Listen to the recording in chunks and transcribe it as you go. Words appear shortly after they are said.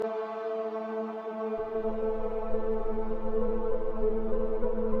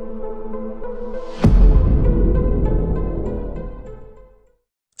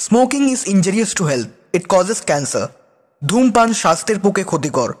Smoking is injurious to health, it causes cancer. ধূমপান স্বাস্থ্যের পক্ষে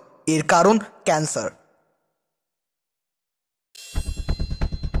ক্ষতিকর, এর কারণ ক্যান্সার।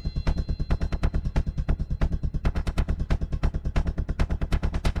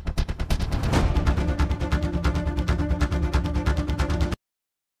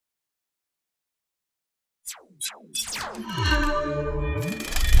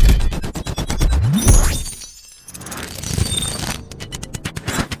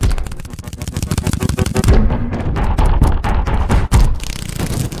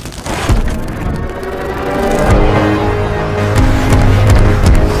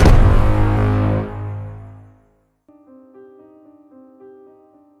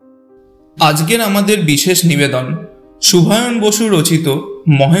 আজকের আমাদের বিশেষ নিবেদন শুভায়ন বসু রচিত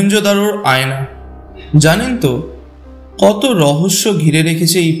মহেঞ্জোদারোর আয়না। জানেন তো কত রহস্য ঘিরে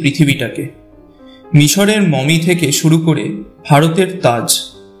রেখেছে এই পৃথিবীটাকে। মিশরের মমি থেকে শুরু করে ভারতের তাজ,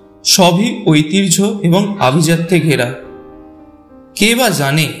 সবই ঐতিহ্য এবং আভিজাত্যে ঘেরা। কে বা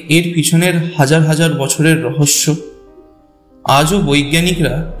জানে এর পিছনের হাজার হাজার বছরের রহস্য? আজও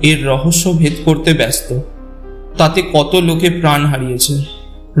বৈজ্ঞানিকরা এর রহস্য ভেদ করতে ব্যস্ত। তাতে কত লোকে প্রাণ হারিয়েছে,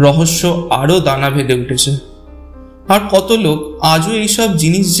 রহস্য আরও দানা বেঁধে উঠেছে। আর কত লোক আজও এইসব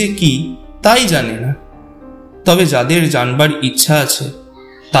জিনিস যে কি তাই জানে না। তবে যাদের জানবার ইচ্ছা আছে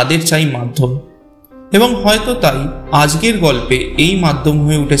তাদের চাই মাধ্যম, এবং হয়তো তাই আজকের গল্পে এই মাধ্যম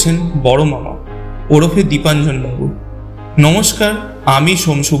হয়ে উঠেছেন বড় মামা ওরফে দীপাঞ্জন বাবু। নমস্কার, আমি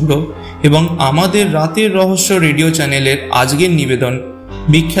সোমশুভ্র, এবং আমাদের রাতের রহস্য রেডিও চ্যানেলের আজকের নিবেদন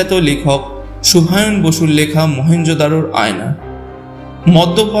বিখ্যাত লেখক শুভায়ন বসুর লেখা মহেঞ্জোদারোর আয়না।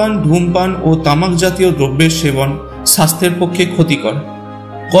 মদ্যপান, ধূমপান ও তামাক জাতীয় দ্রব্যের সেবন স্বাস্থ্যের পক্ষে ক্ষতিকর।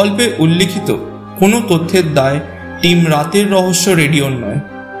 গল্পে উল্লিখিত কোনো তথ্যের দায় টিম রাতের রহস্য রেডিওর নয়।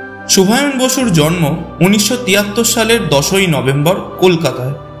 শুভায়ন বসুর জন্ম 1973 সালের 10ই নভেম্বর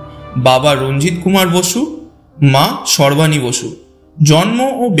কলকাতায়। বাবা রঞ্জিত কুমার বসু, মা সর্বাণী বসু। জন্ম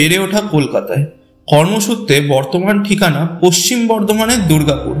ও বেড়ে ওঠা কলকাতায়। কর্মসূত্রে বর্তমান ঠিকানা পশ্চিম বর্ধমানের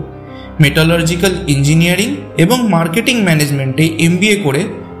দুর্গাপুর। মেটালার্জিক্যাল ইঞ্জিনিয়ারিং এবং মার্কেটিং ম্যানেজমেন্টে MBA করে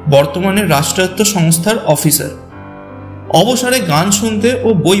বর্তমানে রাষ্ট্রায়ত্ত সংস্থার অফিসার। অবসরে গান শুনতে ও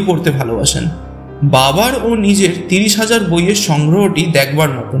বই পড়তে ভালোবাসেন। বাবার ও নিজের 30,000 বইয়ের সংগ্রহটি দেখবার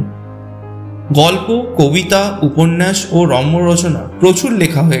মতন। গল্প, কবিতা, উপন্যাস ও রম্য রচনা প্রচুর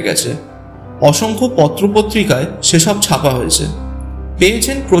লেখা হয়ে গেছে। অসংখ্য পত্রপত্রিকায় সেসব ছাপা হয়েছে।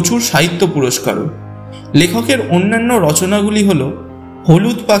 পেয়েছেন প্রচুর সাহিত্য পুরস্কারও। লেখকের অন্যান্য রচনাগুলি হল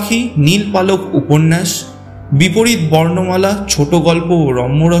হলুদ পাখি, নীল পালক উপন্যাস, বিপরীত বর্ণমালা ছোট গল্প ও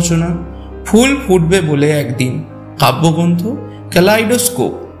রম্য রচনা, ফুল ফুটবে বলে একদিন কাব্যগ্রন্থ,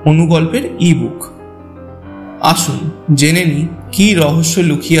 ক্যালাইডোস্কোপ অনুগল্পের ইবুক। আসুন জেনে নিই কি রহস্য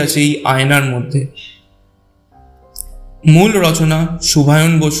লুকিয়ে আছে এই আয়নার মধ্যে। মূল রচনা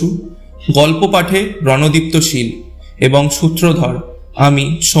শুভায়ন বসু, গল্প পাঠে রণদীপ্ত শীল এবং সূত্রধর আমি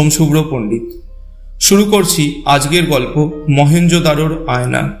সোমশুভ্র পণ্ডিত। শুরু করছি আজকের গল্প মহেঞ্জোদারোর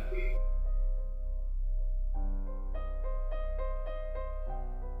আয়না।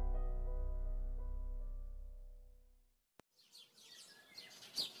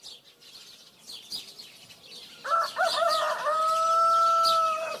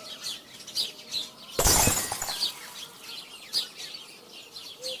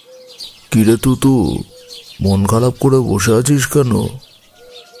 কিরে তুতু, মন খারাপ করে বসে আছিস কেন?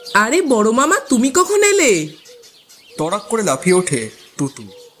 আরে বড় মামা, তুমি কখন এলে? তড়াক করে লাফিয়ে ওঠে তুতু।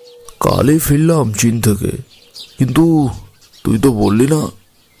 কালই ফিরলাম চীন থেকে, কিন্তু তুই তো বললি না।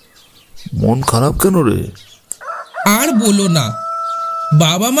 মন খারাপ কেন রে? আর বলো না,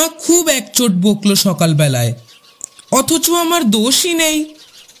 বাবা মা খুব একচোট বকলো সকালবেলায়, অথচ আমার দোষই নেই।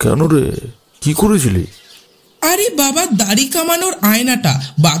 কেন রে, কি করেছিলি? আরে বাবা, দাড়ি কামানোর আয়নাটা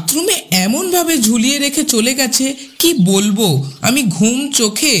বাথরুমে এমন ভাবে ঝুলিয়ে রেখে চলে গেছে, কি বলবো। আমি ঘুম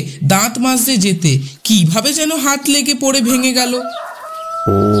চোখে দাঁত মাজতে যেতে কিভাবে যেন হাত লেগে পড়ে ভেঙে গেল।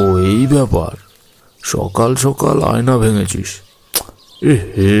 ও এই ব্যাপার, সকাল সকাল আয়না ভেঙেছিস? এ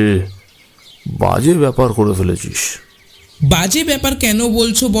হে, বাজে ব্যাপার করে ফেলেছিস। বাজে ব্যাপার কেন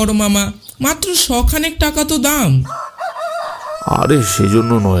বলছো বড় মামা? মাত্র 100 টাকা তো দাম। আরে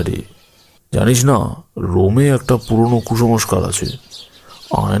সেজন্য নয় রে, জানিস না রোমে একটা পুরনো কুসংস্কার আছে,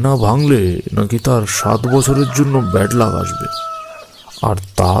 আয়না ভাঙলে নাকি তার 7 বছরের জন্য ব্যাড লাক আসবে। আর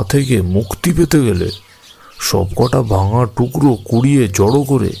তা থেকে মুক্তি পেতে গেলে সবকটা ভাঙা টুকরো কুড়িয়ে জড়ো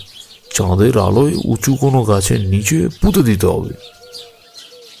করে চাঁদের আলোয় উঁচু কোনো গাছের নিচে পুঁতে দিতে হবে।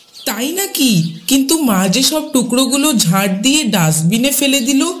 তাই নাকি? কিন্তু মা যে সব টুকরোগুলো ঝাড় দিয়ে ডাস্টবিনে ফেলে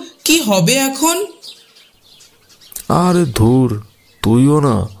দিল, কি হবে এখন? আরে ধুর, তুইও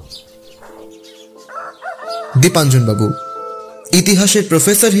না। দীপাঞ্জন বাবু, ইতিহাসের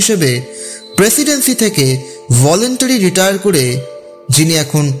প্রফেসর হিসেবে প্রেসিডেন্সি থেকে ভলেন্টারি রিটায়ার করে যিনি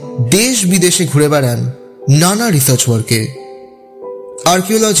এখন দেশ বিদেশে ঘুরে বেড়ান নানা রিসার্চ ওয়ার্কে।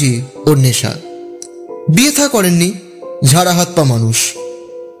 আর্কিওলজি ওর নেশা। বিয়ে থা করেননি, ঝাড়া হাত পা মানুষ,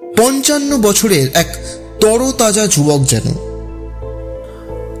 55 বছরের এক তরতাজা যুবক যেন।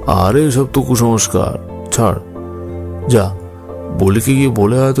 আরে সব তো কুসংস্কার, ছাড়। যা বলিকে গিয়ে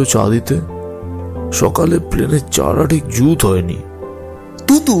বলে হয়তো চা দিতে। সকালে প্লেনের চাটা ঠিক জুত হয়নি।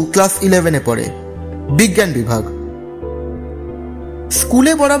 তুতু ক্লাস 11-এ পড়ে, বিজ্ঞান বিভাগ।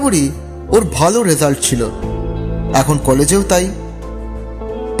 স্কুলে বরাবরই ওর ভালো রেজাল্ট ছিল, এখন কলেজেও তাই।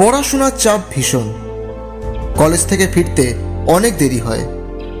 পড়াশোনার চাপ ভীষণ। কলেজ থেকে ফিরতে অনেক দেরি হয়,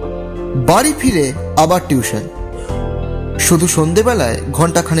 বাড়ি ফিরে আবার টিউশন, শুধু সন্ধেবেলায়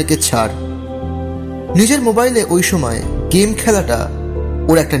ঘন্টাখানেকের ছাড়। নিজের মোবাইলে ওই সময় গেম খেলাটা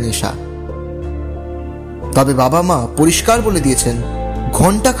ওর একটা নেশা। তবে বাবা মা পরিষ্কার বলে দিয়েছেন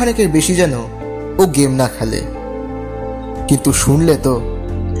ঘন্টাখানেকের বেশি যেন ও গেম না খেলে। কিন্তু শুনলে তো,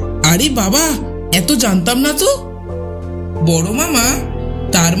 আরে বাবা, এত জানতাম না তো। বড় মামা,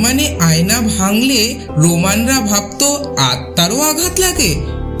 তার মানে আয়না ভাঙলে রোমানরা ভাবতো আত্মারও আঘাত লাগে,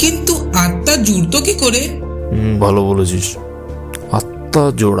 কিন্তু আত্মা জুড়তো কি করে? ভালো বলেছিস, আত্মা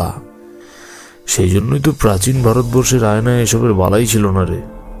জোড়া। সেই জন্যই তো প্রাচীন ভারতবর্ষের আয়নায় এসবের বালাই ছিল না রে।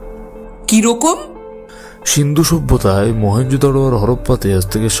 কিরকম? সিন্ধু সভ্যতায় মহেঞ্জোদারো আর হরপ্পাতে আজ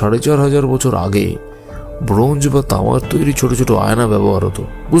থেকে 4500 বছর আগে ব্রোঞ্জ বা তামার তৈরি ছোট ছোট আয়না ব্যবহার হতো,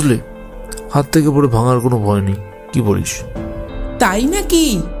 বুঝলি? হাত থেকে পড়ে ভাঙার কোনো ভয় নেই। কি বলিস? তাই নাকি?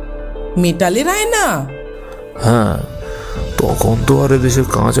 মেটালের আয়না? হ্যাঁ, তখন তো আর এদেশের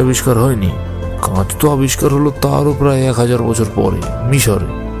কাঁচ আবিষ্কার হয়নি। কাঁচ তো আবিষ্কার হলো তারও প্রায় 1000 বছর পরে, মিশরে।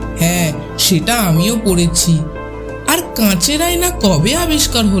 হ্যাঁ, সেটা আমিও পড়েছি। আর কাঁচের আয়না কবে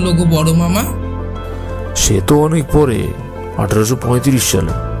আবিষ্কার হলো গো বড় মামা? সে তো অনেক পরে, 1835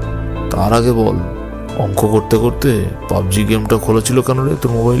 সালে। তার আগে বল, অঙ্ক করতে করতে পাবজি গেমটা খোলা ছিল কেন রে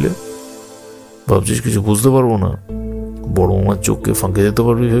তোর মোবাইলে? ভাবছিস কিছু বুঝতে পারবো না? বড় মামার চোখকে ফাঁকে দিতে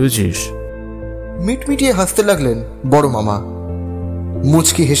পারবি ভেবেছিস? মিটমিটিয়ে হাসতে লাগলেন বড় মামা।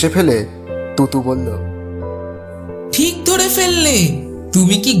 মুচকি হেসে ফেলে তুতু বলল, ঠিক ধরে ফেললে।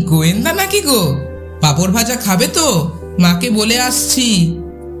 তুমি কি গোয়েন্দা নাকি গো? পাপড় ভাজা খাবে তো? মাকে বলে আসছি।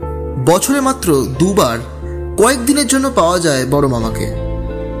 বছরে মাত্র 2 বার কয়েকদিনের জন্য পাওয়া যায় বড় মামাকে।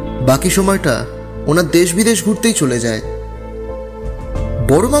 বাকি সময়টা ওনার দেশ বিদেশ ঘুরতেই চলে যায়।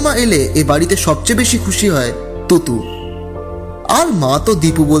 বড় মামা এলে এ বাড়িতে সবচেয়ে বেশি খুশি হয় তুতু, আর মা তো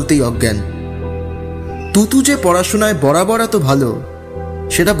দীপু বলতেই অজ্ঞান। তুতু যে পড়াশোনায় বরাবর এত ভালো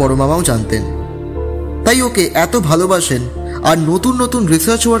সেটা বড় মামাও জানতেন, তাই ওকে এত ভালোবাসেন। আর নতুন নতুন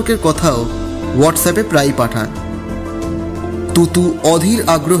রিসার্চ ওয়ার্কের কথাও হোয়াটসঅ্যাপে প্রায়ই পাঠান। তুতু অধীর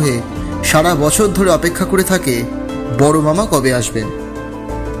আগ্রহে সারা বছর ধরে অপেক্ষা করে থাকে বড় মামা কবে আসবেন।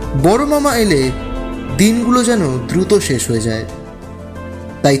 বড় মামা এলে দিনগুলো যেন দ্রুত শেষ হয়ে যায়,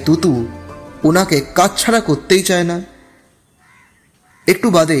 তাই তুতু ওনাকে কাছছাড়া করতেই চায় না। একটু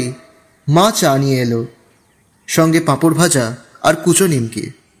বাদেই মা চা নিয়ে এলো, সঙ্গে পাঁপড় ভাজা আর কুচো নিমকি।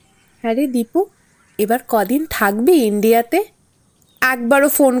 আরে দীপু, এবার কদিন থাকবি ইন্ডিয়াতে? একবারও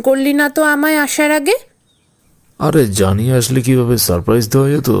ফোন করলি না তো আমায় আসার আগে। আরে জানিয়ে আসলে কিভাবে সারপ্রাইজ দেওয়া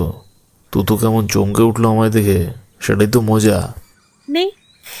যেত? তুই তো কেমন চমকে উঠলো আমায় দেখে, সেটাই তো মজা। নেই,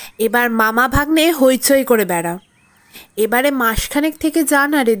 এবার মামা ভাগ্নে হইচই করে বেড়া। এবারে মাসখানেক থেকে যা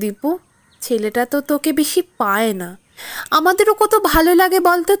না রে দীপু, ছেলেটা তো তোকে বেশি পায় না। আমাদেরও কত ভালো লাগে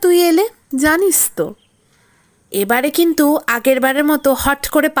বলতো তুই এলে, জানিস তো। এবারে কিন্তু আগের বারের মতো হট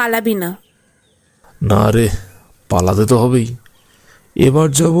করে পালাবি না। না রে, পালাতে তো হবেই। এবার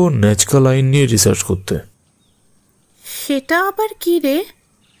যাব ন্যাচকা লাইন নিয়ে রিসার্চ করতে। সেটা আবার কি রে?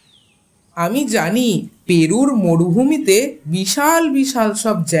 আমি জানি, পেরুর মরুভূমিতে বিশাল বিশাল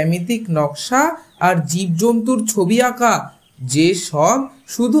সব জ্যামিতিক নকশা আর জীবজন্তুর ছবি আঁকা, যে সব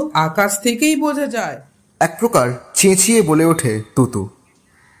শুধু আকাশ থেকেই বোঝা যায়। এক প্রকার চেঁচিয়ে বলে ওঠে তুতু।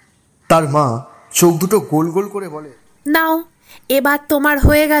 তার মা চোখ দুটো গোল গোল করে বলে, নাও, এবার তোমার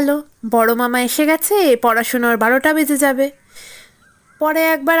হয়ে গেল। বড় মামা এসে গেছে, পড়াশোনার 12টা বেজে যাবে। পরে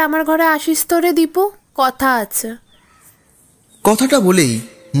একবার আমার ঘরে আসিস তো রে দীপু, কথা আছে। কথাটা বলেই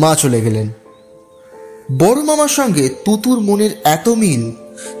মা চলে গেলেন। বড় মামার সঙ্গে তুতুর মনের এত মিল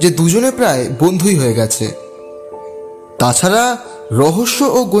যে দুজনে প্রায় বন্ধুই হয়ে গেছে। তাছাড়া রহস্য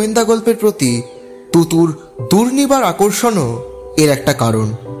ও গোয়েন্দা গল্পের প্রতি তুতুর দুর্নিবার আকর্ষণও এর একটা কারণ।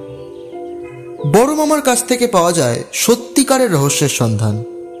 বড় মামার কাছ থেকে পাওয়া যায় সত্যিকারের রহস্যের সন্ধান।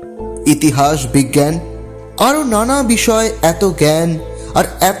 ইতিহাস, বিজ্ঞান আরও নানা বিষয় এত জ্ঞান আর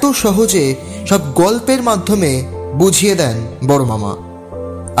এত সহজে সব গল্পের মাধ্যমে বুঝিয়ে দেন বড় মামা।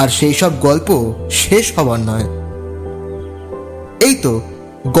 আর সেই সব গল্প শেষ হবার নয়। এই তো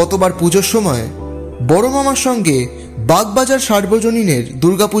গতবার পুজোর সময় বড় মামার সঙ্গে বাগবাজার সার্বজনীনের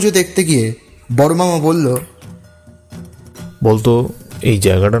দুর্গাপুজো দেখতে গিয়ে বড় মামা বলল, বলতো এই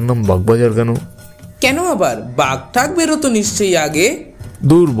জায়গাটার নাম বাগবাজার কেন? কেন আবার বাঘ টাক বেরোতো নিশ্চয়ই আগে।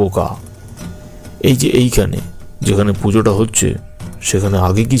 দূর বোকা, এই যে এইখানে যেখানে পুজোটা হচ্ছে সেখানে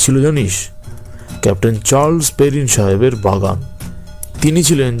আগে কি ছিল জানিস? ক্যাপ্টেন চার্লস পেরিন সাহেবের বাগান। তিনি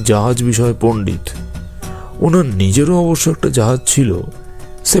ছিলেন জাহাজ বিষয়ে পণ্ডিত। ওনার নিজেরও অবশ্য একটা জাহাজ ছিল,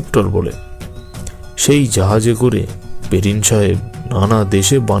 সেপ্টর বলে। সেই জাহাজে করে পেরিন সাহেব নানা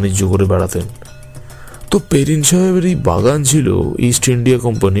দেশে বাণিজ্য করে বেড়াতেন। তো পেরিন সাহেবের এই বাগান ছিল ইস্ট ইন্ডিয়া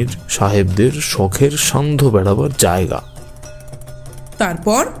কোম্পানির সাহেবদের শখের সান্ধ্য বেড়াবার জায়গা।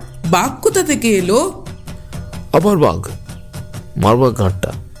 তারপর বাঘ কোথা থেকে এলো? আবার বাঘ, মারবাগ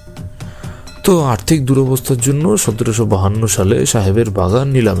ঘাটটা। তো আর্থিক দুরবস্থার জন্য 1752 সালে সাহেবের বাগান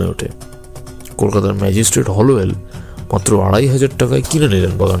নিলামে ওঠে। কলকাতার ম্যাজিস্ট্রেট হলওয়েল মাত্র 2500 টাকায় কিনে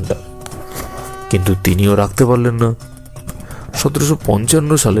নিলেন বাগানটা, কিন্তু তিনিও রাখতে পারলেন না।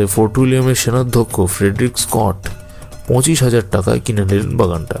 1755 সালে ফোর্ট উইলিয়ামের সেনাধ্যক্ষ ফ্রেডরিক স্কট 25,000 টাকায় কিনে নিলেন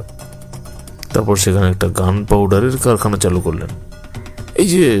বাগানটা। তারপর সেখানে একটা গান পাউডারের কারখানা চালু করলেন। এই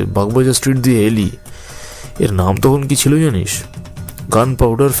যে বাগবাজার স্ট্রিট দিয়ে এলি, এর নাম তখন কি ছিল জানিস? গান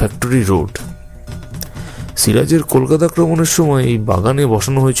পাউডার ফ্যাক্টরি রোড। সিরাজের কলকাতা আক্রমণের সময় এই বাগানে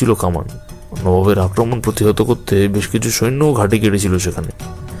বসানো হয়েছিল কামান। নবাবের আক্রমণ প্রতিহত করতে বেশ কিছু সৈন্যও ঘাঁটি কেটেছিল সেখানে।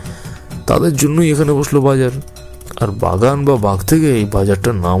 তাদের জন্যই এখানে বসলো বাজার। আর বাগান বা বাঘ থেকে এই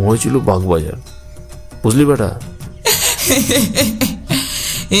বাজারটার নাম হয়েছিল বাগবাজার। বুঝলি বেটা?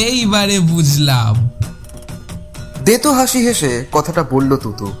 এইবারে বুঝলাম। দে তো হাসি হেসে কথাটা বলল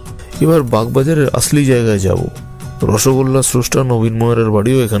তুতু। এবার বাগবাজারের আসলি জায়গায় যাব। রসগোল্লা স্রষ্টা নবীন মোহরের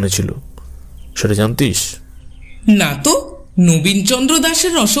বাড়িও এখানে ছিল, সেটা জানতিস? না তো, নবীনচন্দ্র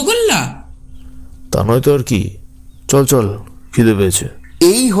দাসের রসগোল্লা? তা নয় তো আর কি। চল চল, খিদে পেয়েছে।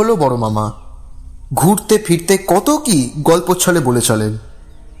 এই হলো বড় মামা, ঘুরতে ফিরতে কত কি গল্প ছলে বলে চলেন।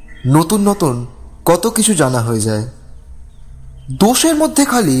 নতুন নতুন কত কিছু জানা হয়ে যায়। দোষের মধ্যে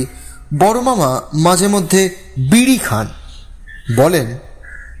খালি বড় মামা মাঝে মধ্যে বিড়ি খান। বলেন,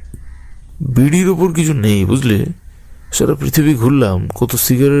 বিড়ির ওপর কিছু নেই বুঝলে। সারা পৃথিবী ঘুরলাম, কত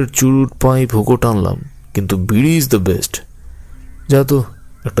সিগারেট, চুরুট, পাইপ, হোকো টানলাম, কিন্তু বিড়ি ইজ দ্য বেস্ট। যা তো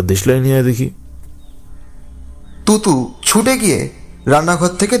একটা দেশলাই নিয়ে আয় দেখি। তুতু ছুটে গিয়ে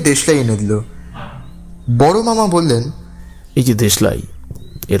রান্নাঘর থেকে দেশলাই এনে দিল। বড় মামা বললেন, এই যে দেশলাই,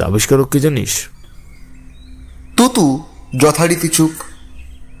 এর আবিষ্কারক কে জানিস? তুতু যথারীতি চুপ।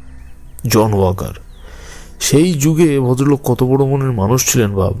 জন ওয়াকার। সেই যুগে ভদ্রলোক কত বড় মনের মানুষ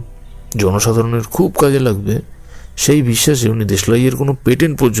ছিলেন ভাব। জনসাধারণের খুব কাজে লাগবে সেই বিশ্বাসে উনি দেশলাইয়ের কোনো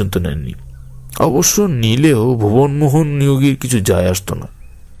পেটেন্ট পর্যন্ত নেননি। অবশ্য নিলেও ভুবনমোহন নিয়োগীর কিছু যায় আসতো না।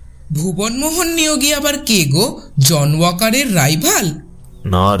 ভুবনমোহন নিয়োগী আবার কে গো? জন ওয়াকারের রাইভাল?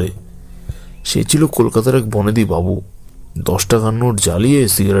 না রে, সে ছিল কলকাতার এক বনেদি বাবু। 10 টাকার নোট জ্বালিয়ে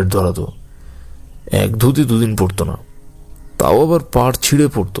সিগারেট ধরাতো। এক ধুতি 2 দিন পড়তো না, তাও আবার পাড় ছিঁড়ে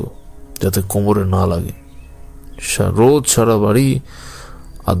পড়তো যাতে কোমরে না লাগে। রোজ সারা বাড়ি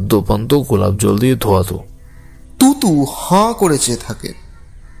আদ্যপান্ত গোলাপ জল দিয়ে ধোয়াতো। তুতু হাঁ করে চেয়ে থাকে।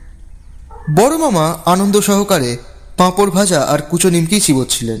 বড় মামা আনন্দ সহকারে পাঁপড় ভাজা আর কুচো নিমকি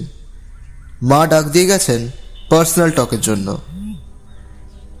চিবোচ্ছিলেন। মা ডাক দিয়ে গেছেন পার্সোনাল টকের জন্য।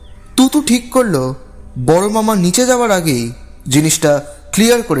 তুতু ঠিক করলো বড় মামা নিচে যাওয়ার আগেই জিনিসটা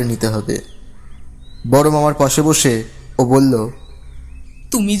ক্লিয়ার করে নিতে হবে। বড় মামার পাশে বসে ও বলল,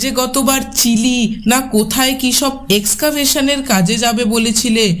 তুমি যে গতবার চিলি না কোথায় কি সব এক্সকাভেশনের কাজে যাবে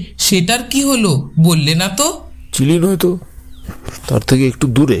বলেছিলে, সেটার কি হলো বললে না তো? চিলি নয় তো, তার থেকে একটু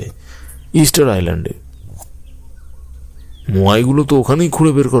দূরে ইস্টার আইল্যান্ডে। মোয়াইগুলো তো ওখানেই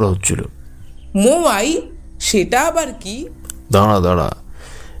খুঁড়ে বের করা হচ্ছিল। মোয়াই? সেটা আবার কি? দাঁড়া দাঁড়া,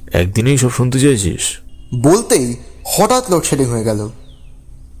 একদিনেই সব শুনতে চাইছিস? বলতেই হঠাৎ লোডশেডিং হয়ে গেল।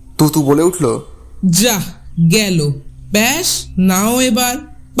 তুতু বলে উঠল, যা গেল, ব্যাস নাও এবার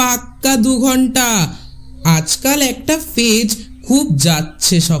পাক্কা 2 ঘন্টা। আজকাল একটা ফেজ খুব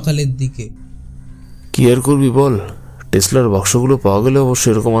যাচ্ছে সকালের দিকে। কি আর করবি বল, টেসলার বাক্সগুলো পাওয়া গেলে অবশ্য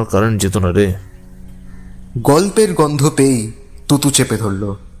এরকম আর কারেন্ট যেত না রে। গল্পের গন্ধ পেয়েই তুতু চেপে ধরল।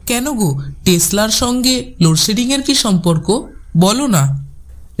 কেন গো, টেসলার সঙ্গে লোডশেডিং এর কি সম্পর্ক বলো না?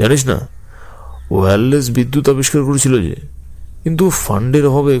 জানিস না, ওয়্যারলেস বিদ্যুৎ আবিষ্কার করেছিল যে, কিন্তু ফান্ডের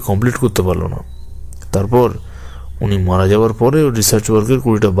অভাবে কমপ্লিট করতে পারলো না। তারপর উনি মারা যাওয়ার পরে রিসার্চ ওয়ার্কের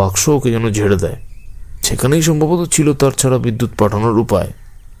 20টা বাক্স ওকে যেন ঝেড়ে দেয়। সেখানেই সম্ভবত ছিল তার ছাড়া বিদ্যুৎ পাঠানোর উপায়।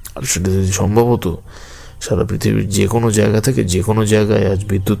 আর সেটা যদি সম্ভব হতো, সারা পৃথিবীর যে কোনো জায়গা থেকে যে কোনো জায়গায় আজ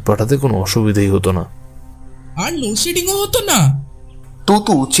বিদ্যুৎ পাঠাতে কোনো অসুবিধাই হতো না। আর লোডশেডিংও হতো না।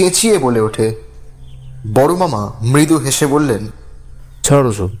 তুতু চেঁচিয়ে বলে ওঠে। বড় মামা মৃদু হেসে বললেন,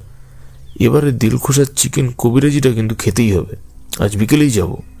 ছাড়ো সব, এবারে দিলখুশার চিকেন কবিরাজিটা কিন্তু খেতেই হবে। আজ বিকেলেই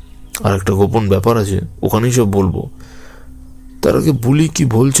যাব, আর একটা গোপন ব্যাপার আছে, ওখানেই সব বলবো। তার আগে বলি কি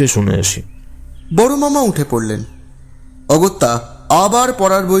বলছে শুনে আসি। বড় মামা উঠে পড়লেন। অগত্যা আবার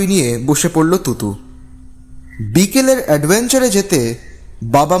পড়ার বই নিয়ে বসে পড়ল তুতু। বিকেলের অ্যাডভেঞ্চারে যেতে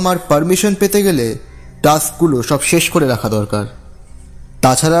বাবা মার পারমিশন পেতে গেলে টাস্কগুলো সব শেষ করে রাখা দরকার।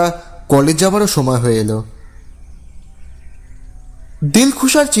 তাছাড়া কলেজ যাবারও সময় হয়ে এলো।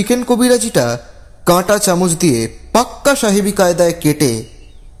 দিলখুশার চিকেন কবিরাজিটা কাঁটা চামচ দিয়ে পাক্কা সাহেবি কায়দায় কেটে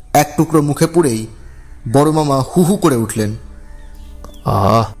এক টুকরো মুখে পুড়েই বড় মামা হু হু করে উঠলেন।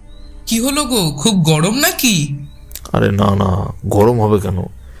 আহ, কি হলো গো, খুব গরম নাকি? আরে না না, গরম হবে কেন?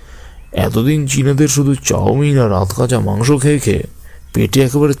 এতদিন চীনাদের শুধু চাউমিন আর রাত কাঁচা মাংস খেয়ে খেয়ে পেটে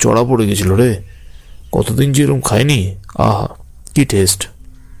একেবারে চড়া পড়ে গেছিল রে। কতদিন যে এরকম খাইনি। আহা, কি টেস্ট!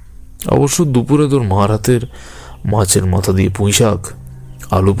 অবশ্য দুপুরে তোর মার হাতের মাছের মাথা দিয়ে পুঁই শাক,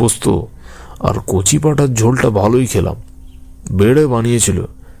 আলু পোস্ত আর কচি পাটার ঝোলটা ভালোই খেলাম, বেড়ে বানিয়েছিল।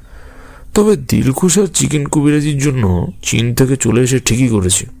 তবে দিলখুশার চিকেন কবিরাজির জন্য চীন থেকে চলে এসে ঠিকই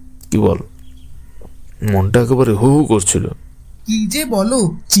করেছি, কি বল? মনটা একেবারে হু হু করছিল। কি যে বলো,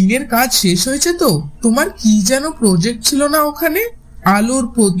 চীনের কাজ শেষ হয়েছে তো? তোমার কি যেন প্রজেক্ট ছিল না ওখানে, আলোর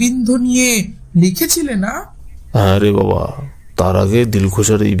প্রতিন্ধ নিয়ে লিখেছিলে না? হ্যাঁ রে বাবা, তার আগে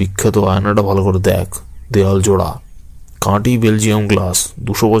দিলখুশার এই বিখ্যাত আয়নাটা ভালো করে দেখ। দেয়াল জোড়া, কাঁটি বেলজিয়াম গ্লাস,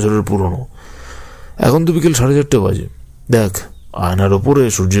 200 বছরের পুরনো। এখন তো বিকেল 4:30 বাজে। দেখ, আয়নার ওপরে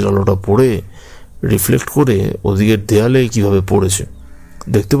সূর্যের আলোটা পড়ে রিফ্লেক্ট করে ওদিকের দেয়ালে কিভাবে পড়েছে,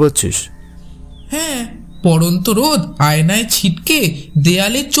 দেখতে পাচ্ছিস? হ্যাঁ, পড়ন্ত রোদ আয়নায় ছিটকে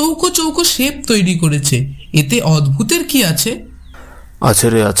দেয়ালে চৌকো চৌকো শেপ তৈরি করেছে। এতে অদ্ভুতের কি আছে? আছে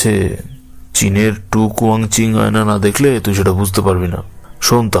রে আছে। চীনের টু কুয়াংচিং আয়না না দেখলে তুই সেটা বুঝতে পারবি না।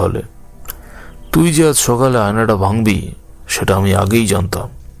 শোন তাহলে, তুই যে আজ সকালে আয়নাটা ভাঙবি সেটা আমি আগেই জানতাম।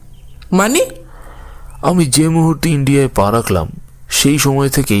 মানে? আমি যে মুহূর্তে ইন্ডিয়ায় পা রাখলাম সেই সময়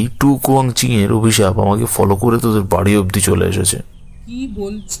থেকেই টু কুয়াংচিং এর অভিশাপ আমাকে ফলো করে তোদের বাড়ি অব্দি চলে এসেছে। কি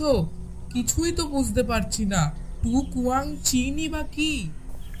বলছো? কিছুই তো বুঝতে পারছি না। টু কুয়াং চিনি বা কি?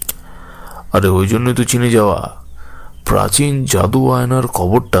 আরে ওই জন্যই তো চীনে যাওয়া। প্রাচীন জাদু আয়নার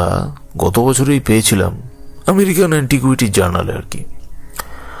খবরটা গত বছরেই পেয়েছিলাম, আমেরিকান অ্যান্টিকুইটি জার্নালে আর কি।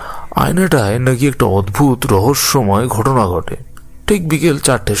 আয়নাটায় নাকি একটা অদ্ভুত রহস্যময় ঘটনা ঘটে ঠিক বিকেল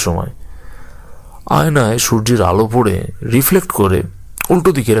 4টের সময়। আয়নায় সূর্যের আলো পড়ে রিফ্লেক্ট করে উল্টো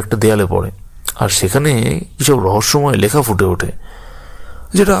দিকের একটা দেয়ালে পড়ে, আর সেখানে কিসব রহস্যময় লেখা ফুটে ওঠে,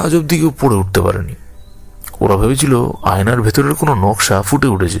 যেটা আজ অব্দি কেউ পড়ে উঠতে পারেনি। ওরা ভেবেছিল আয়নার ভেতরের কোনো নকশা ফুটে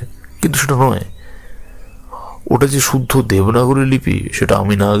উঠেছে, কিন্তু সেটা নয়। ওটা যে শুদ্ধ দেবনাগরী লিপি সেটা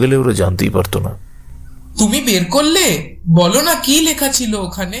আমি না গেলে ওরা জানতেই পারতো না। তুমি বের করলে? বলো না, কি লেখা ছিল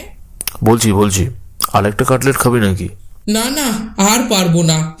ওখানে? বলছি, আরেকটা কাটলেট খাবি নাকি? না না, আর পারবো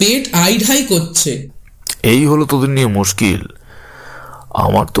না, পেট আইঢাই করছে। এই হলো তোদের নিয়ে মুশকিল।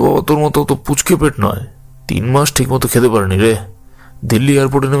 আমার তো বাবা তোর মতো তো পুচকে পেট নয়, 3 মাস ঠিক মতো খেতে পারেনি রে। দিল্লি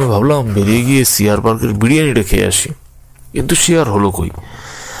এয়ারপোর্টে নেমে ভাবলাম বেরিয়ে গিয়ে সিআর পার্কের বিরিয়ানিটা খেয়ে আসি, কিন্তু সে আর হলো কই।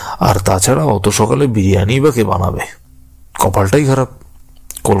 আর তাছাড়া অত সকালে বিরিয়ানি বা কে বানাবে? কপালটাই খারাপ।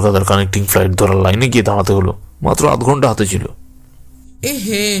 কলকাতার কানেক্টিং ফ্লাইট ধরার লাইনে গিয়ে দাঁড়াতে হলো, মাত্র 8 ঘন্টা হাতে ছিল। এ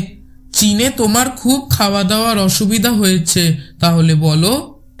হে, চীনে তোমার খুব খাওয়া দাওয়ার অসুবিধা হয়েছে তাহলে বলো।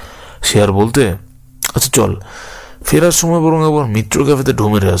 সে আর বলতে। আচ্ছা চল, ফেরার সময় বরং একবার মিত্র ক্যাফেতে ঢু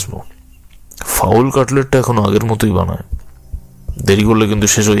মেরে আসবো। ফাউল কাটলেটটা এখন আগের মতোই বানায়, দেরি করলে কিন্তু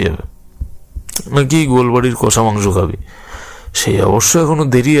শেষ হয়ে যাবে। নাকি গোলবাড়ির কষা মাংস খাবি? সেই অবশ্য এখনো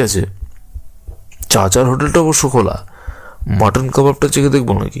দেরি আছে। চাচার হোটেলটা অবশ্য খোলা, মাটন কাবাবটা চেখে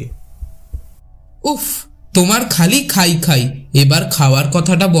দেখবো নাকি? উফ, তোমার খালি খাই খাই। এবার খাওয়ার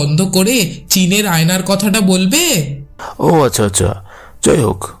কথাটা বন্ধ করে চীনের আয়নার কথাটা বলবে। ও আচ্ছা, যাই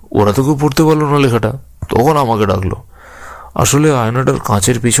হোক, ওরা তো কেউ পড়তে পারলো না লেখাটা, তখন আমাকে ডাকলো। আসলে আয়নাটার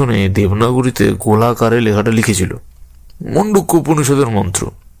কাঁচের পিছনে দেবনাগরীতে গোলাকারে লেখাটা লিখেছিল, মণ্ডুক্য উপনিষদের মন্ত্র,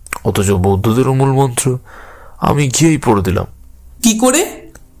 অথচ বৌদ্ধদেরও মূল মন্ত্র। আমি গিয়েই পড়ে দিলাম।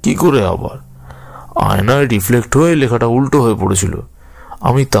 কি করে আবার? আয়নায় রিফ্লেক্ট হয়ে লেখাটা উল্টো হয়ে পড়েছিল।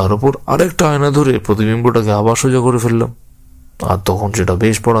 আমি তার উপর আরেকটা আয়না ধরে প্রতিবিম্বটাকে আবার সোজা করে ফেললাম, আর তখন সেটা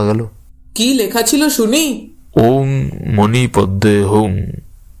বেশ পড়া গেল। কি লেখা ছিল শুনি? ওং মণি পদ্মে হোং।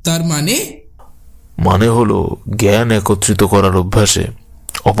 তার মানে হলো জ্ঞান একত্রিত করার অভ্যাসে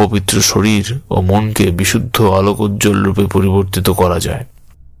অপবিত্র শরীর ও মনকে বিশুদ্ধ আলোকোজ্জ্বল রূপে পরিবর্তিত করা যায়।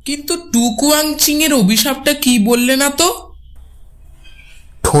 কিন্তু টু কুয়াং চিং এর অভিশাপটা কি বললে না তো?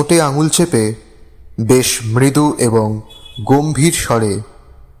 ঠোঁটে আঙুল চেপে বেশ মৃদু এবং গম্ভীর স্বরে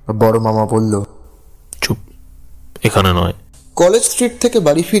বড় মামা বলল, চুপ, এখানে নয়। কলেজ স্ট্রিট থেকে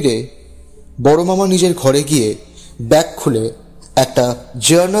বাড়ি ফিরে বড় মামা নিজের ঘরে গিয়ে ব্যাগ খুলে একটা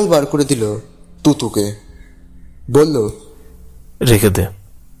জার্নাল বার করে দিল তুতুকে। বলল, রেখে দে,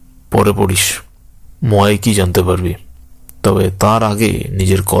 পরে পড়িস, ময় কি জানতে পারবি। তবে তার আগে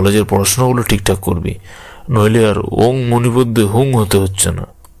নিজের কলেজের পড়াশোনাগুলো ঠিকঠাক করবি, নইলে আর ওং মণিপদ্মে হুং হতে হচ্ছে না।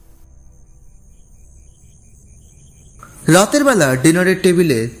 রাতের বেলা ডিনারের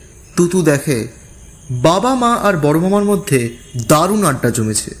টেবিলে তুতু দেখে বাবা মা আর বড় মামার মধ্যে দারুণ আড্ডা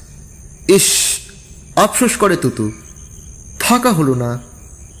জমেছে। ইস, আফসোস করে তুতু, থাকা হলো না,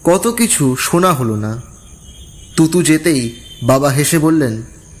 কত কিছু শোনা হলো না। তুতু যেতেই বাবা হেসে বললেন,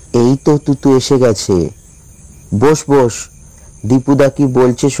 এই তো তুতু এসে গেছে, বস বস, দীপুদা কি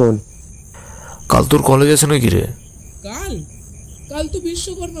বলছে শোন। কাল তোর কলেজ আছে নাকি রে? কাল কাল তো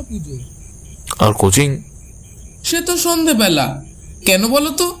বিশ্বকর্মা পুজো। আর কোচিং? সে তো সন্ধেবেলা। কেন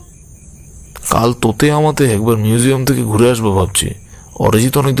বলো তো? কাল তোতে আমাতে একবার মিউজিয়াম থেকে ঘুরে আসবো ভাবছি,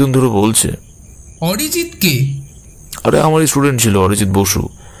 অরিজিৎ অনেকদিন ধরে বলছে। অরিজিৎ কে? আরে আমারই স্টুডেন্ট ছিল অরিজিৎ বসু,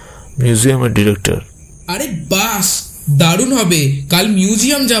 মিউজিয়ামের ডিরেক্টর। আরে বাস, দারুণ হবে, কাল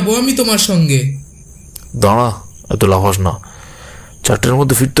মিউজিয়াম যাব আমি তোমার সঙ্গে। দাঁড়া, এত লাফাস না, 4টের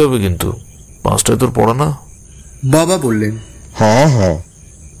মধ্যে ফিরতে হবে কিন্তু, 5টায় তোর পড়া না। বাবা বললেন, হ্যাঁ হ্যাঁ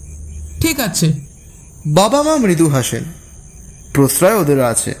ঠিক আছে। বাবা মা মৃদু হাসেন, প্রশ্রয় ওদের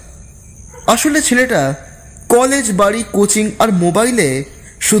আছে। আসলে ছেলেটা কলেজ, বাড়ি, কোচিং আর মোবাইলে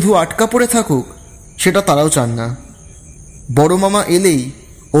শুধু আটকা পড়ে থাকুক, সেটা তারাও চান না। বড় মামা এলেই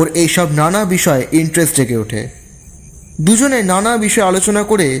ওর এইসব নানা বিষয়ে ইন্টারেস্ট জেগে ওঠে। দুজনে নানা বিষয়ে আলোচনা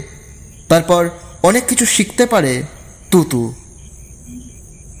করে তারপর অনেক কিছু শিখতে পারে তুতু।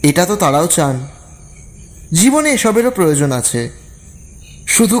 এটা তো তারাও চান। জীবনে এসবেরও প্রয়োজন আছে,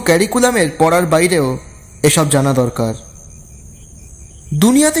 শুধু ক্যারিকুলামের পড়ার বাইরেও এসব জানা দরকার।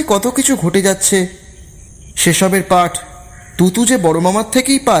 দুনিয়াতে কত কিছু ঘটে যাচ্ছে, সেসবের পাঠ তুতু যে বড় মামার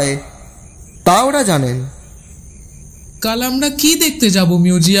থেকেই পায় তা ওরা জানেন। কাল আমরা কি দেখতে যাব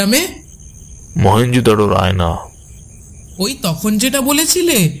মিউজিয়ামে? মহেঞ্জোদারোর আয়না। ওই তখন যেটা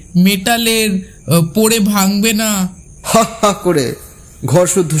বলেছিলে, মেটালের, পড়ে ভাঙবে না। হা হা করে ঘর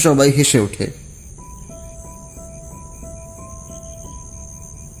শুদ্ধ সবাই হেসে ওঠে।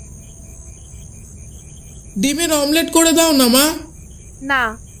 ডিমের অমলেট করে দাও না মা। না,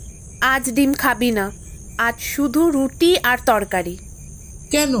 আজ ডিম খাবি না, আজ শুধু রুটি আর তরকারি।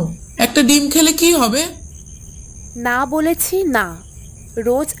 কেন? একটা ডিম খেলে কি হবে? না বলেছি না,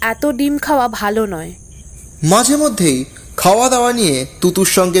 রোজ এত ডিম খাওয়া ভালো নয়। মাঝে মধ্যেই খাওয়া দাওয়া নিয়ে তুতুর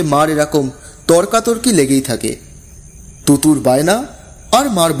সঙ্গে মার এরকম তর্কাতর্কি লেগেই থাকে। তুতুর বায়না আর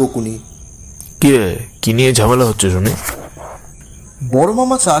মার বকুনি। কি নিয়ে ঝামেলা হচ্ছে শুনি? বড়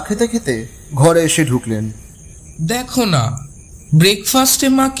মামা চা খেতে খেতে ঘরে এসে ঢুকলেন। দেখো না, ব্রেকফাস্টে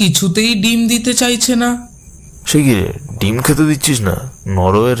মা কিছুতেই ডিম দিতে চাইছে না। সে কি রে, ডিম খেতে দিচ্ছিস না?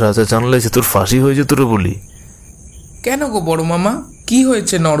 নরওয়ের রাজা জানলে সে তোর ফাঁসি হয়ে যেত রে বলি। কেন গো বড় মামা, কি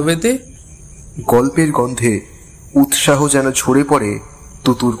হয়েছে নরওয়েতে? গল্পের গন্ধে উৎসাহ যেন ঝরে পড়ে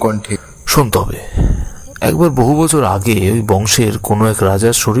তুতুর কণ্ঠে। শুনতে হবে, একবার বহু বছর আগে ওই বংশের কোনো এক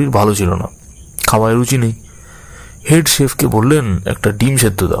রাজার শরীর ভালো ছিল না, খাওয়ায় রুচি নেই। হেড শেফকে বললেন একটা ডিম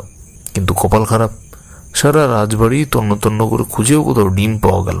সেদ্ধ দাও, কিন্তু কপাল খারাপ, সারা রাজবাড়ি তন্ন তন্ন করে খুঁজেও কোথাও ডিম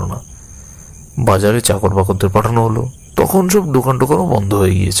পাওয়া গেল না। বাজারে চাকর বাকরদের পাঠানো হলো, তখন সব দোকান টোকানও বন্ধ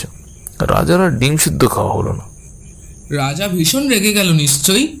হয়ে গিয়েছে। রাজার আর ডিম সিদ্ধ খাওয়া হলো না। রাজা ভীষণ রেগে গেল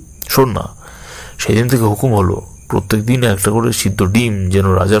নিশ্চয়ই। শোন না, সেদিন থেকে হুকুম হলো প্রত্যেক দিন একটা করে সিদ্ধ ডিম যেন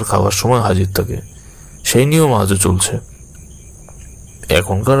রাজার খাওয়ার সময় হাজির থাকে। সেই নিয়ম আজও চলছে।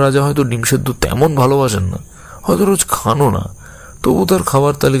 এখনকার রাজা হয়তো ডিম সেদ্ধ তেমন ভালোবাসেন না, হয়তো রোজ খানও না, তবু তার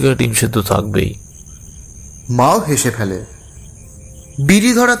খাবার তালিকায় ডিম সেদ্ধ থাকবেই। মাও হেসে ফেলে।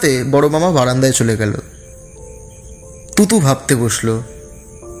 বিড়ি ধরাতে বড় মামা বারান্দায় চলে গেল। তুতু ভাবতে বসল,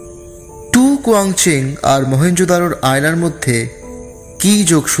 টু কুয়াংচিং আর মহেঞ্জোদারোর আয়নার মধ্যে কি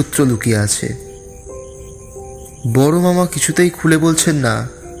যোগসূত্র লুকিয়ে আছে। বড় মামা কিছুতেই খুলে বলছেন না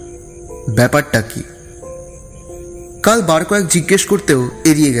ব্যাপারটা কি। কাল বার কয়েক জিজ্ঞেস করতেও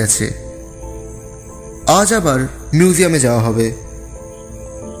এড়িয়ে গেছে। আজ আবার মিউজিয়ামে যাওয়া হবে।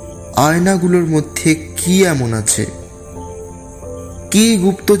 আয়নাগুলোর মধ্যে কি এমন আছে, কি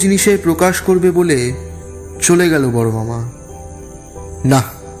গুপ্ত জিনিসের প্রকাশ করবে বলে চলে গেল বড় মামা। না,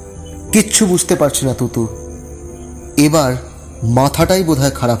 কিচ্ছু বুঝতে পারছি না তুতু। এবার মাথাটাই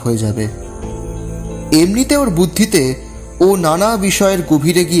বোধহয় খারাপ হয়ে যাবে। এমনিতে ওর বুদ্ধিতে ও নানা বিষয়ের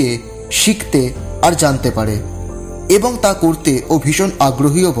গভীরে গিয়ে শিখতে আর জানতে পারে, এবং তা করতে ও ভীষণ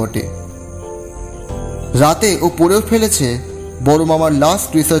আগ্রহীও বটে। রাতে ও পড়েও ফেলেছে বড় মামার লাস্ট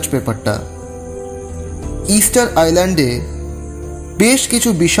রিসার্চ পেপারটা। ইস্টার আইল্যান্ডে বেশ কিছু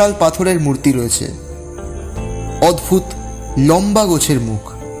বিশাল পাথরের মূর্তি রয়েছে, অদ্ভুত লম্বা গোছের মুখ,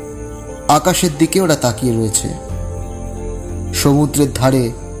 আকাশের দিকে ওরা তাকিয়ে রয়েছে। সমুদ্রের ধারে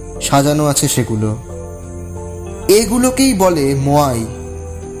সাজানো আছে সেগুলো। এগুলোকেই বলে মোয়াই।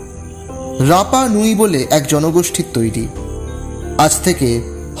 রাপা নুই বলে এক জনগোষ্ঠীর তৈরি, আজ থেকে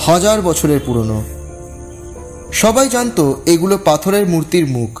 1000 বছরের পুরনো। সবাই জানতো এগুলো পাথরের মূর্তির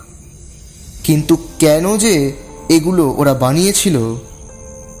মুখ, কিন্তু কেন যে এগুলো ওরা বানিয়েছিল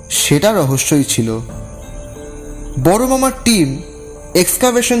সেটা রহস্যই ছিল। বড় মামার টিম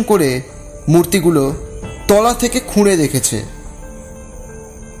এক্সকাভেশন করে মূর্তিগুলো তলা থেকে খুঁড়ে দেখেছে।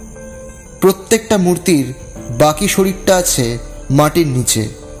 প্রত্যেকটা মূর্তির বাকি শরীরটা আছে মাটির নিচে,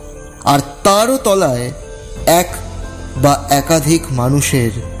 আর তারও তলায় এক বা একাধিক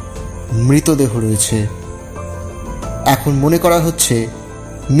মানুষের মৃতদেহ রয়েছে। এখন মনে করা হচ্ছে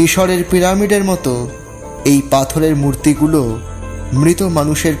মিশরের পিরামিডের মতো এই পাথরের মূর্তিগুলো মৃত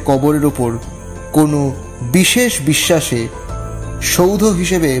মানুষের কবরের ওপর কোনো বিশেষ বিশ্বাসে সৌধ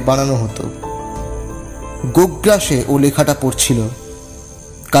হিসেবে বানানো হতো। গোগ্রাসে ও লেখাটা পড়ছিল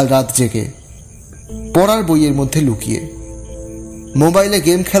কাল রাত জেগে, পড়ার বইয়ের মধ্যে লুকিয়ে। মোবাইলে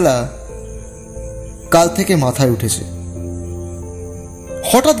গেম খেলা কাল থেকে মাথায় উঠেছে।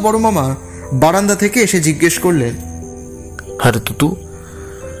 হঠাৎ বড় মামা বারান্দা থেকে এসে জিজ্ঞেস করলেন, হ্যাঁ রে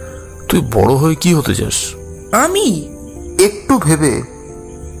তুই বড় হয়ে কি হতে চাস? আমি একটু ভেবে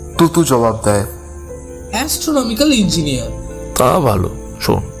তুতু জবাব দেয়, অ্যাস্ট্রোনমিক্যাল ইঞ্জিনিয়ার। তা ভালো।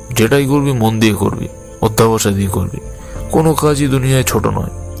 শোন, যেটাই করবি মন দিয়ে করবি, অধ্যাবসায় দিয়ে করবি। কোনো কাজই দুনিয়ায় ছোট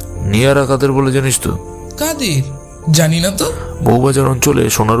নয়। নিয়ারা কাদের বলে জানিস তো? কাদের জানি না তো। বউবাজার অঞ্চলে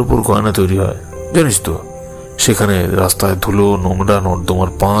সোনার উপর গয়না তৈরি হয়, জানিস তো? সেখানে রাস্তায় ধুলো, নোংরা, নর্দমার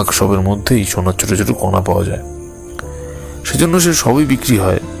পাঁক সবের মধ্যেই সোনার ছোট ছোট কণা পাওয়া যায়। সেজন্য সে সবই বিক্রি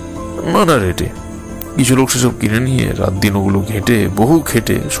হয় নানা রেটে। কিছু লোক সেসব কিনে নিয়ে রাত দিন ওগুলো বহু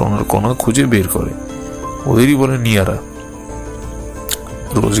খেটে সোনার কণা খুঁজে বের করে। ওদেরই বলে নিয়ারা।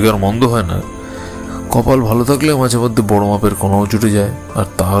 রোজগার মন্দ হয় না, কপাল ভালো থাকলে মাঝে মধ্যে বড় মাপের কণাও জুটে যায়, আর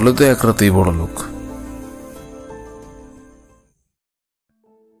তাহলে তো এক রাতেই বড় লোক।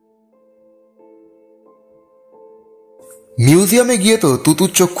 মিউজিয়ামে গিয়ে তো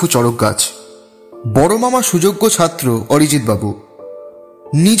তুতুর চক্ষু চড়ক গাছ। বড় মামা সুযোগ্য ছাত্র অরিজিৎ বাবু।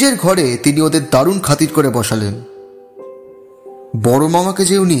 নিজের ঘরে তিনি ওদের দারুণ খাতির করে বসালেন। বড় মামাকে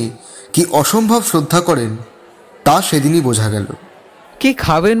যে উনি কি অসম্ভব শ্রদ্ধা করেন তা সেদিনই বোঝা গেল। কি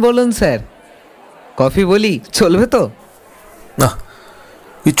খাবেন বলুন স্যার? কফি বলি, চলবে তো? না,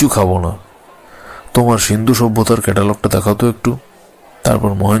 কিচ্ছু খাবো না। তোমার সিন্ধু সভ্যতার ক্যাটালগটা দেখাও তো একটু,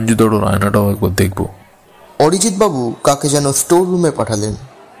 তারপর মহেঞ্জোদড়োর আয়নাটাও একবার দেখবো। অরিজিৎ বাবু কাকে যেন স্টোর রুমে পাঠালেন।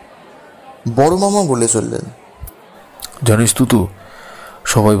 বড় মামা বলে চললেন, জানিস তুতু,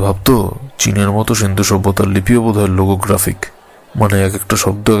 সবাই ভাবতো চীনের মতো সিন্ধু সভ্যতার লিপিও বোধহয় লোগোগ্রাফিক, মানে এক একটা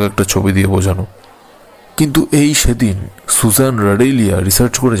শব্দ এক একটা ছবি দিয়ে বোঝানো। কিন্তু এই সেদিন সুজান রাডেলিয়া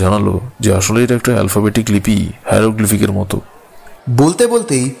রিসার্চ করে জানালো যে আসলে এটা একটা অ্যালফাবেটিক লিপি, হায়ারোগ্লিফিকের মতো। বলতে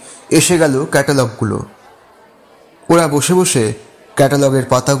বলতেই এসে গেল ক্যাটালগগুলো। ওরা বসে বসে ক্যাটালগের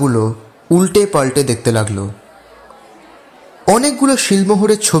পাতাগুলো উল্টে পাল্টে দেখতে লাগলো। অনেকগুলো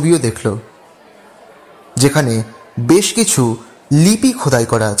শিলমোহরের ছবিও দেখল, যেখানে বেশ কিছু লিপি খোদাই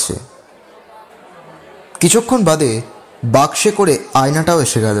করা আছে। কিছুক্ষণ বাদে বাক্সে করে আয়নাটাও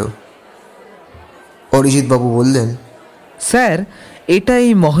এসে গেল। অরিজিৎ বাবু বললেন, স্যার, এটা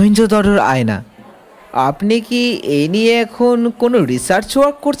এই মহেঞ্জোদড়োর আয়না। আপনি কি এই নিয়ে এখন কোনো রিসার্চ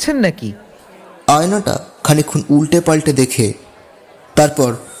ওয়ার্ক করছেন নাকি? আয়নাটা খানিকক্ষণ উল্টে পাল্টে দেখে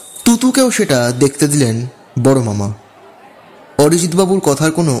তারপর তুতুকেও সেটা দেখতে দিলেন বড় মামা। অরিজিৎ বাবুর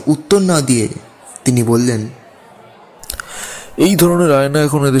কথার কোনো উত্তর না দিয়ে তিনি বললেন, এই ধরনের আয়না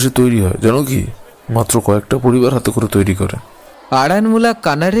এখন এদেশে তৈরি হয় জানো কি? মাত্র কয়েকটা পরিবার হাতে করে তৈরি করে। আড়ানমূলা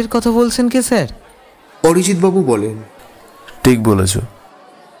কানারের কথা বলছেন কি স্যার? অরিজিৎ বাবু বলেন। ঠিক বলেছ।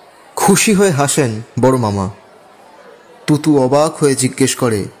 খুশি হয়ে হাসেন বড় মামা। তুতু অবাক হয়ে জিজ্ঞেস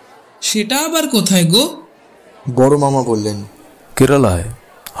করে, সেটা আবার কোথায় গো? বড় মামা বললেন, কেরালায়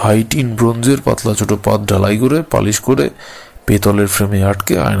হাইটিন ব্রোঞ্জের পাতলা ছোট পাত ঢালাই করে পালিশ করে পেতলের ফ্রেমে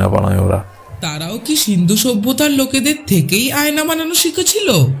আটকে আয়না বানায় ওরা। তারাও কি সিন্ধু সভ্যতার লোকেদের থেকেই আয়না বানানো শিখেছিল?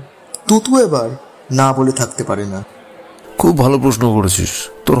 তুতু এবার না বলে থাকতে পারে না। খুব ভালো প্রশ্ন করেছিস,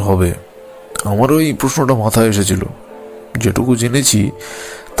 তোর হবে। আমারও এই প্রশ্নটা মাথায় এসেছিল। যেটুকু জেনেছি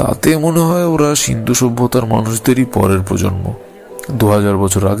তাতে মনে হয় ওরা সিন্ধু সভ্যতার মানুষদেরই পরের প্রজন্ম। 2000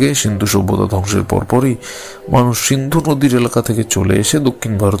 বছর আগে সিন্ধু সভ্যতা ধ্বংসের পরপরই মানুষ সিন্ধু নদীর এলাকা থেকে চলে এসে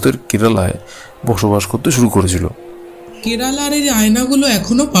দক্ষিণ ভারতের কেরালায় বসবাস করতে শুরু করেছিল। কেরালার এই আয়নাগুলো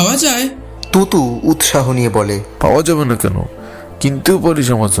এখনো পাওয়া যায়? তুতু উৎসাহ নিয়ে বলে, পাওয়া যাবে না কেন, কিনতেও পারিস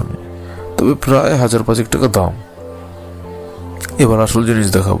আমার জন্য, তবে প্রায় 1000-5 টাকা দাম। এবার আসল জিনিস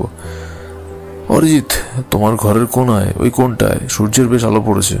দেখাবো। অরিজিৎ, তোমার ঘরের কোনায় ওই কোনটায় সূর্যের বেশ আলো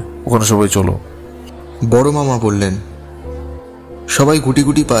পড়েছে, ওখানে সবাই চলো। বড় মামা বললেন। সবাই গুটি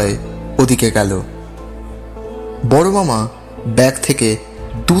গুটি পায়ে ওদিকে গেল। বড় মামা ব্যাগ থেকে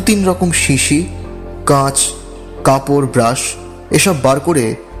 2-3 রকম শিশি, কাঁচ, কাপড়, ব্রাশ এসব বার করে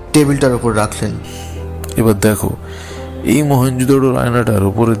টেবিলটার ওপর রাখলেন। এবার দেখো, এই মহেঞ্জোদড়োর আয়নাটার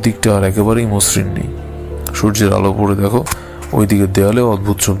উপরের দিকটা আর একেবারেই মসৃণ নেই। সূর্যের আলো পড়ে দেখো, ওই দিকের দেয়ালে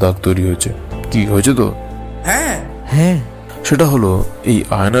অদ্ভুত সব দাগ তৈরি হয়েছে। কি হয়েছে তো? হ্যাঁ হ্যাঁ, সেটা হলো এই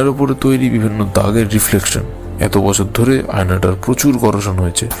আয়নার উপরে তৈরি বিভিন্ন দাগের রিফ্লেকশন। এত বছর ধরে আয়নাটার প্রচুর গবেষণ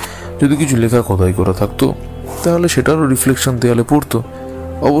হয়েছে। যদি কিছু লেখা খোদাই করা থাকতো তাহলে সেটারও রিফ্লেকশন দেয়ালে পড়তো,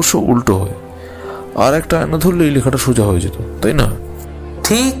 অবশ্য উল্টো হয়। আর একটা আয়না ধরলে এই লেখাটা সোজা হয়ে যেত, তাই না?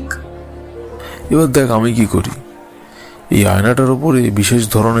 ঠিক। এবার দেখ আমি কি করি। এই আয়নাটার উপরে বিশেষ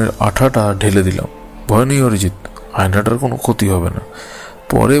ধরনের আঠাটা ঢেলে দিলাম। ভয় নেই অরিজিৎ, আয়নাটার কোনো ক্ষতি হবে না,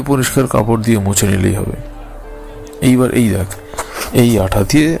 পরে পরিষ্কার কাপড় দিয়ে মুছে নিলেই হবে। এইবার এই দেখ, এই আঠা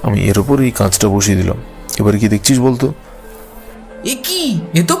দিয়ে আমি এর উপর এই কাঁচটা বসিয়ে দিলাম। এবার কি দেখছিস বলতো? এ কি,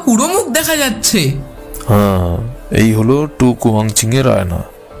 এ তো পুরো মুখ দেখা যাচ্ছে। হ্যাঁ, এই হলো টু কুয়াংচিং এর আয়না।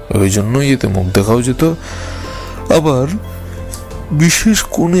 ওই জন্যই এতে মুখ দেখাও যেত। আবার বিশেষ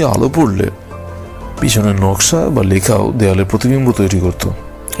কোণে আলো পড়লে পিছনের নকশা বা লেখাও দেয়ালে প্রতিবিম্ব তৈরি করত।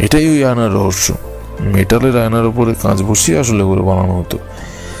 এটাই ওই আয়নার রহস্য। মেটালের আয়নার উপরে কাঁচ বসিয়ে আসলে করে বানানো হতো।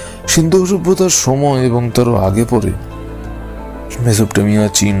 সিন্ধু সভ্যতার সময় এবং তারও আগে পরে মেসোপটেমিয়া,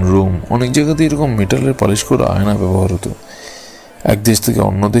 চীন, রোম অনেক জায়গাতে এরকম মেটালের পালিশ করা আয়না ব্যবহার হতো। এক দেশ থেকে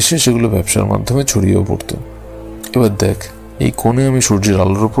অন্য দেশে সেগুলো ব্যবসার মাধ্যমে ছড়িয়েও পড়তো। এবার দেখ, এই কোণে আমি সূর্যের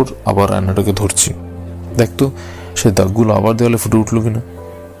আলোর ওপর আবার আয়নাটাকে ধরছি। দেখতো সে দাগগুলো আবার দেওয়ালে ফুটে উঠলো কিনা।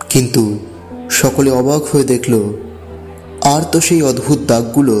 কিন্তু সকলে অবাক হয়ে দেখল, আর তো সেই অদ্ভুত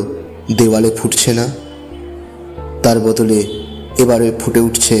দাগগুলো দেওয়ালে ফুটছে না। তার বদলে এবারে ফুটে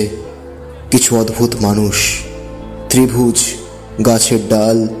উঠছে কিছু অদ্ভুত মানুষ, ত্রিভুজ, গাছের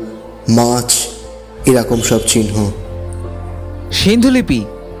ডাল, মাছ, এরকম সব চিহ্ন। সিন্ধুলিপি।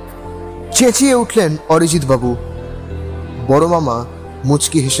 চেঁচিয়ে উঠলেন অরিজিৎ বাবু। বড় মামা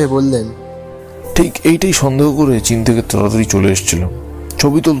মুচকি হেসে বললেন, ঠিক এইটাই সন্দেহ করে চীন থেকে তাড়াতাড়ি চলে এসেছিল।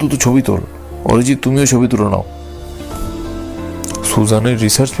 ছবি তোল, তো ছবি তোল। অরিজিৎ, তুমিও ছবি তুলে নাও। সুজানের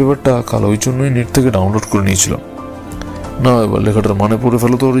রিসার্চ পেপারটা কাল ওই জন্যই নেট থেকে ডাউনলোড করে নিয়েছিলাম। না, এবার লেখাটার মানে পড়ে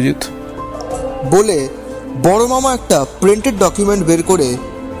ফেলো তো অরিজিৎ। বলে বড় মামা একটা প্রিন্টেড ডকুমেন্ট বের করে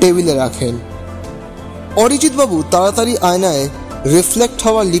টেবিলে রাখেন। অরিজিৎ বাবু তাড়াতাড়ি আয়নায় রিফ্লেক্ট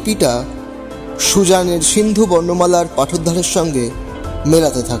হওয়া লিপিটা সুজানের সিন্ধু বর্ণমালার পাঠোদ্ধারের সঙ্গে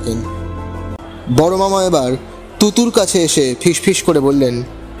মেলাতে থাকেন। বড় মামা এবার তুতুর কাছে এসে ফিসফিস করে বললেন,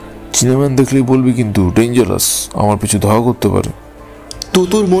 চিনেম্যান দেখলেই বলবি কিন্তু ডেঞ্জারাস, আমার পিছু ধাওয়া করতে পারে।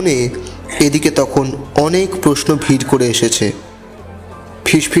 তুতুর মনে এদিকে তখন অনেক প্রশ্ন ভিড় করে এসেছে।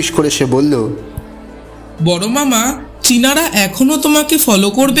 ফিসফিস করে সে বলল, বড় মামা, চীনারা এখনো তোমাকে ফলো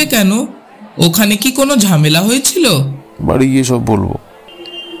করবে কেন? ওখানে কি কোনো ঝামেলা হয়েছিল? বাড়ি গিয়ে সব বলবো।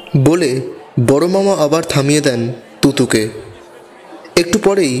 বলে বড় মামা আবার থামিয়ে দেন তুতুকে। একটু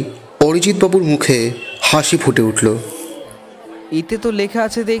পরেই অরিজিৎ বাবুর মুখে হাসি ফুটে উঠল। এতে তো লেখা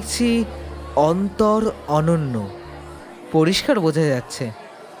আছে দেখছি, অন্তর অনন্য। পরিষ্কার বোঝা যাচ্ছে।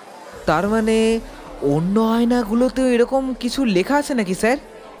 তার মানে অন্য আয়নাগুলোতেও এরকম কিছু লেখা আছে নাকি স্যার?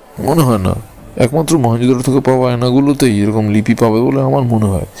 মনে হয় না, একমাত্র মহেঞ্জোদড়ো থেকে পাওয়া আয়নাগুলোতেই এরকম লিপি পাবে বলে আমার মনে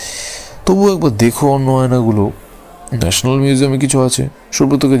হয়। তবু একবার দেখো অন্য আয়নাগুলো। ন্যাশনাল মিউজিয়ামে কিছু আছে,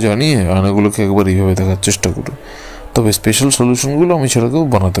 সুব্রতকে জানিয়ে আয়নাগুলোকে একবার এইভাবে দেখার চেষ্টা করো। তবে স্পেশাল সলিউশনগুলো আমি ছাড়া কেউ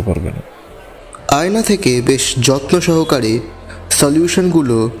বানাতে পারবে না। আয়না থেকে বেশ যত্ন সহকারে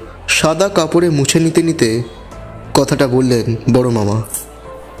সলিউশনগুলো সাদা কাপড়ে মুছে নিতে নিতে কথাটা বললেন বড় মামা।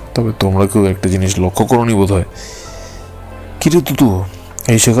 তবে তোমরা কেউ একটা জিনিস লক্ষ্য করোনি বোধ হয়। কিরে তুতু,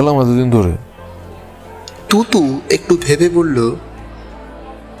 এই শেখালাম এতদিন ধরে? তুতু একটু ভেবে বলল,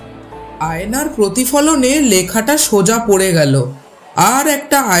 আয়নার প্রতিফলনে লেখাটা সোজা পড়ে গেল, আর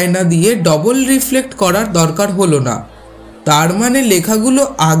একটা আয়না দিয়ে ডবল রিফ্লেক্ট করার দরকার হলো না। তার মানে লেখাগুলো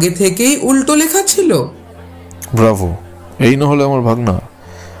আগে থেকেই উল্টো লেখা ছিল। ব্রাভো, এই না হলে আমার ভাগনা।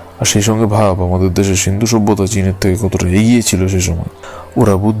 আর সেই সঙ্গে ভাব, আমাদের দেশের সিন্ধু সভ্যতা চীনের থেকে কতটা এগিয়ে ছিল সে সময়।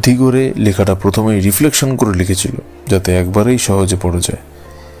 ওরা বুদ্ধি করে লেখাটা প্রথমেই রিফ্লেকশন করে লিখেছিল, যাতে একবারেই সহজে পড়ে যায়।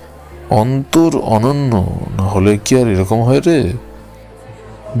 অন্তর অনন্য না হলে কি আর এরকম হয় রে?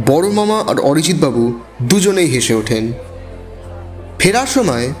 বড় মামা আর অরিজিৎ বাবু দুজনেই হেসে ওঠেন। ফেরার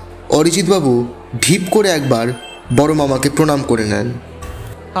সময় অরিজিৎ বাবু ঢিপ করে একবার বড় মামাকে প্রণাম করে নেন।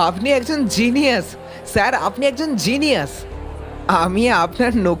 আপনি একজন জিনিয়াস স্যার, আপনি একজন জিনিয়াস। আমি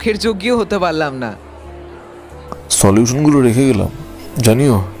আপনার নখের যোগ্য হতে পারলাম না। সলিউশনগুলো রেখে গেলাম,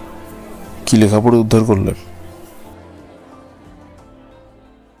 জানিও কি লেখাপড়ে উদ্ধার করলেন।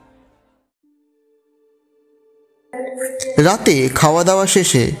 রাতে খাওয়া দাওয়া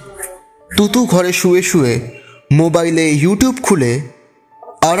শেষে তুতু ঘরে শুয়ে শুয়ে মোবাইলে ইউটিউব খুলে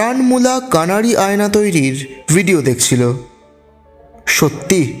আরানমুলা কানারি আয়না তৈরির ভিডিও দেখছিল।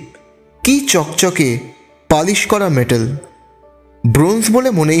 সত্যি কি চকচকে পালিশ করা মেটাল, ব্রোঞ্জ বলে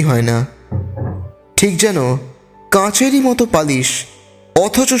মনেই হয় না, ঠিক যেন কাঁচেরই মতো পালিশ,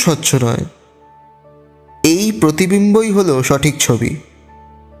 অথচ স্বচ্ছ নয়। এই প্রতিবিম্বই হলো সঠিক ছবি।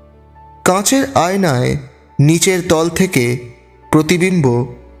 কাঁচের আয়নায় নিচের তল থেকে প্রতিবিম্ব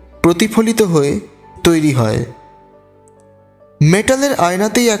প্রতিফলিত হয়ে তৈরি হয়। মেটালের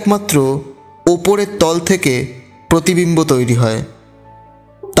আয়নাতেই একমাত্র ওপরের তল থেকে প্রতিবিম্ব তৈরি হয়,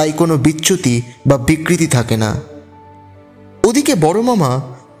 তাই কোনো বিচ্যুতি বা বিকৃতি থাকে না। ওদিকে বড় মামা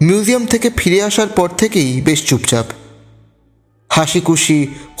মিউজিয়াম থেকে ফিরে আসার পর থেকেই বেশ চুপচাপ। হাসি খুশি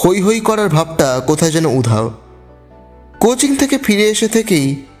হৈ হৈ করার ভাবটা কোথায় যেন উধাও। কোচিং থেকে ফিরে এসে থেকেই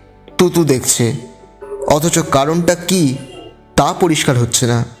তুতু দেখছে, অথচ কারণটা কি তা পরিষ্কার হচ্ছে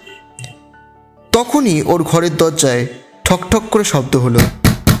না। তখনই ওর ঘরের দরজায় ঠকঠক করে শব্দ হলো।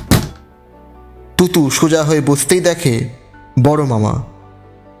 তুতু সোজা হয়ে বসতেই দেখে বড় মামা।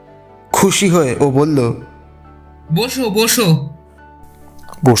 খুশি হয়ে ও বলল, বসো বসো।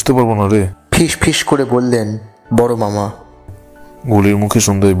 বসতে পারবো না রে। ফিস ফিস করে বললেন বড় মামা। গলির মুখে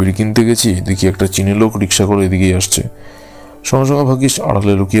সন্ধ্যায় বিড়ি কিনতে গেছি, দেখি একটা চীনের লোক রিক্সা করে এদিকেই আসছে। সঙ্গে সঙ্গে ভাগ্যিস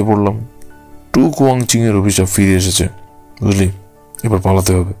আড়ালে লুকিয়ে পড়লাম। টু কুয়াং চিং এর অভিশাপ ফিরে এসেছে, বুঝলি, এবার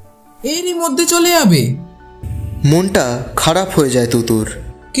পালাতে হবে। এরই মধ্যে চলে যাবে? মনটা খারাপ হয়ে যায় তুতুর।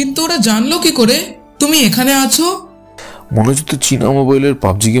 কিন্তু ওরা জানলো কি করে তুমি এখানে আছো? মনে হচ্ছে তো চীনা মোবাইলের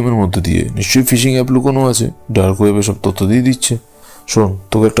পাবজি গেমের মধ্যে দিয়ে নিশ্চয়ই ফিশিং অ্যাপ লুকানো আছে, ডার্ক ওয়েবে সব তথ্য দিয়ে দিচ্ছে। শোন,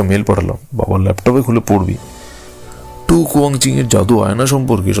 তোকে একটা মেল পাঠালাম, বাবার ল্যাপটপে খুলে পড়বি। টু কুয়াং চিং এর জাদু আয়না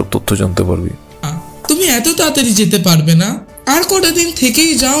সম্পর্কে সব তথ্য জানতে পারবি। তুমি এত তাড়াতাড়ি যেতে পারবে না, আর কটা দিন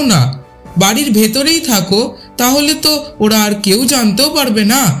থেকেই যাও না। বাড়ির ভেতরেই থাকো, তাহলে তো ওরা আর কেউ জানতেও পারবে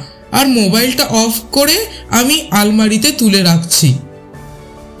না। আর মোবাইলটা অফ করে আমি আলমারিতে তুলে রাখছি।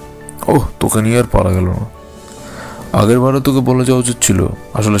 ওহ, তোকে নিয়ে আর পারা গেল না। আগের বারে তোকে বলে যাওয়া উচিত ছিল,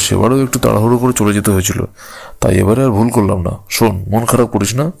 আসলে সেবারও একটু তাড়াহুড়ো করে চলে যেতে হয়েছিল, তাই এবারে আর ভুল করলাম না। শোন, মন খারাপ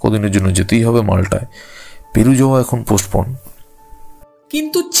করিস না, কদিনের জন্য যেতেই হবে মালটায়। পেরু যাওয়া এখন পোস্টপন।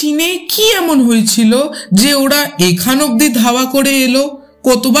 কিন্তু চীনে কি এমন হয়েছিল যে ওরা এখান অব্দি ধাওয়া করে এলো?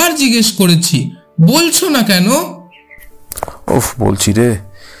 কতবার জিজ্ঞেস করেছি, বলছো না কেন? ওফ, বলছি রে।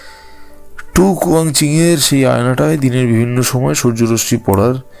 টু কুয়াং চিং এর সেই আয়নাটায় দিনের বিভিন্ন সময় সূর্যরশ্মি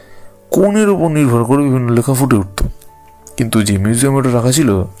পড়ার কোণের ওপর নির্ভর করে বিভিন্ন লেখা ফুটে উঠত। কিন্তু যে মিউজিয়ামে ওটা রাখা ছিল,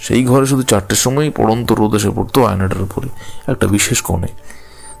 সেই ঘরে শুধু 4টের সময় পড়ন্ত রোদ এসে পড়তো আয়নাটার উপরে একটা বিশেষ কোণে।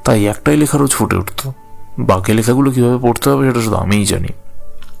 তাই একটাই লেখা রোজ ফুটে উঠত। বাকি লেখাগুলো কীভাবে পড়তে হবে সেটা শুধু আমিই জানি।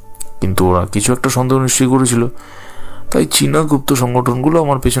 কিন্তু ওরা কিছু একটা সন্দেহ নিশ্চয়ই করেছিল, তাই চীনা গুপ্ত সংগঠনগুলো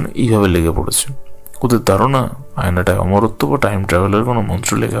আমার পেছনে এইভাবে লেগে পড়েছে। ওদের ধারণা আয়নাটায় অমরত্ব বা টাইম ট্রাভেলের কোনো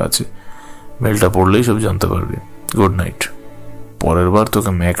মন্ত্র লেখা আছে। মেলটা পড়লেই সব জানতে পারবি। Good night. পরের বার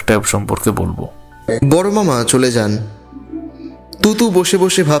তোকে ম্যাক ট্যাব সম্পর্কে বলবো। বড় মামা চলে যান। তুতু বসে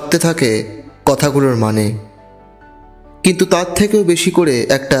বসে ভাবতে থাকে কথাগুলোর মানে, কিন্তু তার থেকেও বেশি করে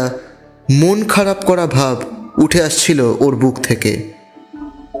একটা মন খারাপ করা ভাব উঠে আসছিল ওর বুক থেকে।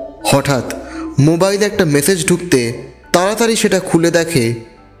 হঠাৎ মোবাইলে একটা মেসেজ ঢুকতে তাড়াতাড়ি সেটা খুলে দেখে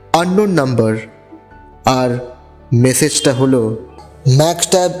আননোন নাম্বার, আর মেসেজটা হলো, ম্যাক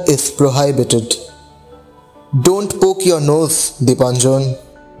ট্যাব ইজ প্রোহাইবিটেড, ডোন্ট পোক ইয়োর নোজ দীপাঞ্জন।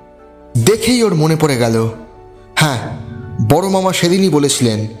 দেখেই ওর মনে পড়ে গেল, হ্যাঁ, বড় মামা সেদিনই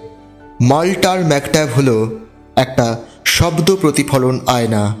বলেছিলেন মাল্টার ম্যাকট্যাব হলো একটা শব্দ প্রতিফলন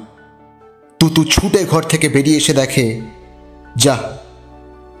আয়না। তুতু ছুটে ঘর থেকে বেরিয়ে এসে দেখে, যা,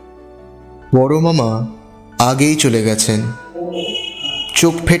 বড় মামা আগেই চলে গেছেন।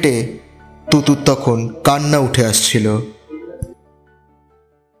 চোখ ফেটে তুতুর তখন কান্না উঠে আসছিল।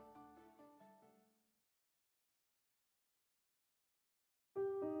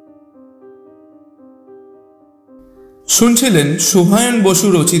 শুনছিলেন শুভায়ন বসু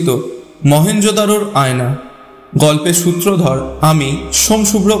রচিত মহেঞ্জোদারোর আয়না। গল্পের সূত্রধর আমি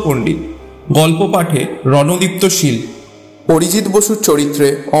সোমশুভ্র পণ্ডিত। গল্প পাঠে রণদীপ্ত শীল। অরিজিৎ বসুর চরিত্রে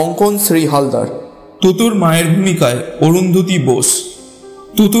অঙ্কন শ্রী হালদার। তুতুর মায়ের ভূমিকায় অরুন্ধতী বোস।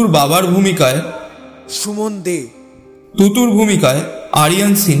 তুতুর বাবার ভূমিকায় সুমন দে। তুতুর ভূমিকায়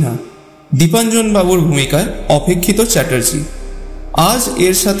আরিয়ান সিনহা। দীপাঞ্জন বাবুর ভূমিকায় অপেক্ষিত চ্যাটার্জি। আজ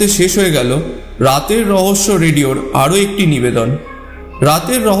এর সাথে শেষ হয়ে গেল রাতের রহস্য রেডিওর আরও একটি নিবেদন।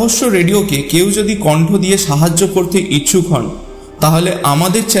 রাতের রহস্য রেডিওকে কেউ যদি কণ্ঠ দিয়ে সাহায্য করতে ইচ্ছুক হন, তাহলে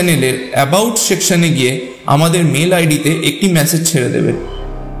আমাদের চ্যানেলের অ্যাবাউট সেকশনে গিয়ে আমাদের মেল আইডিতে একটি মেসেজ ছেড়ে দেবে।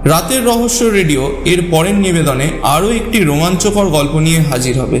 রাতের রহস্য রেডিও এর পরের নিবেদনে আরও একটি রোমাঞ্চকর গল্প নিয়ে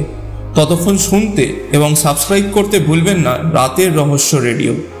হাজির হবে। ততক্ষণ শুনতে এবং সাবস্ক্রাইব করতে ভুলবেন না রাতের রহস্য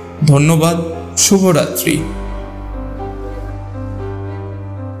রেডিও। ধন্যবাদ। শুভরাত্রি।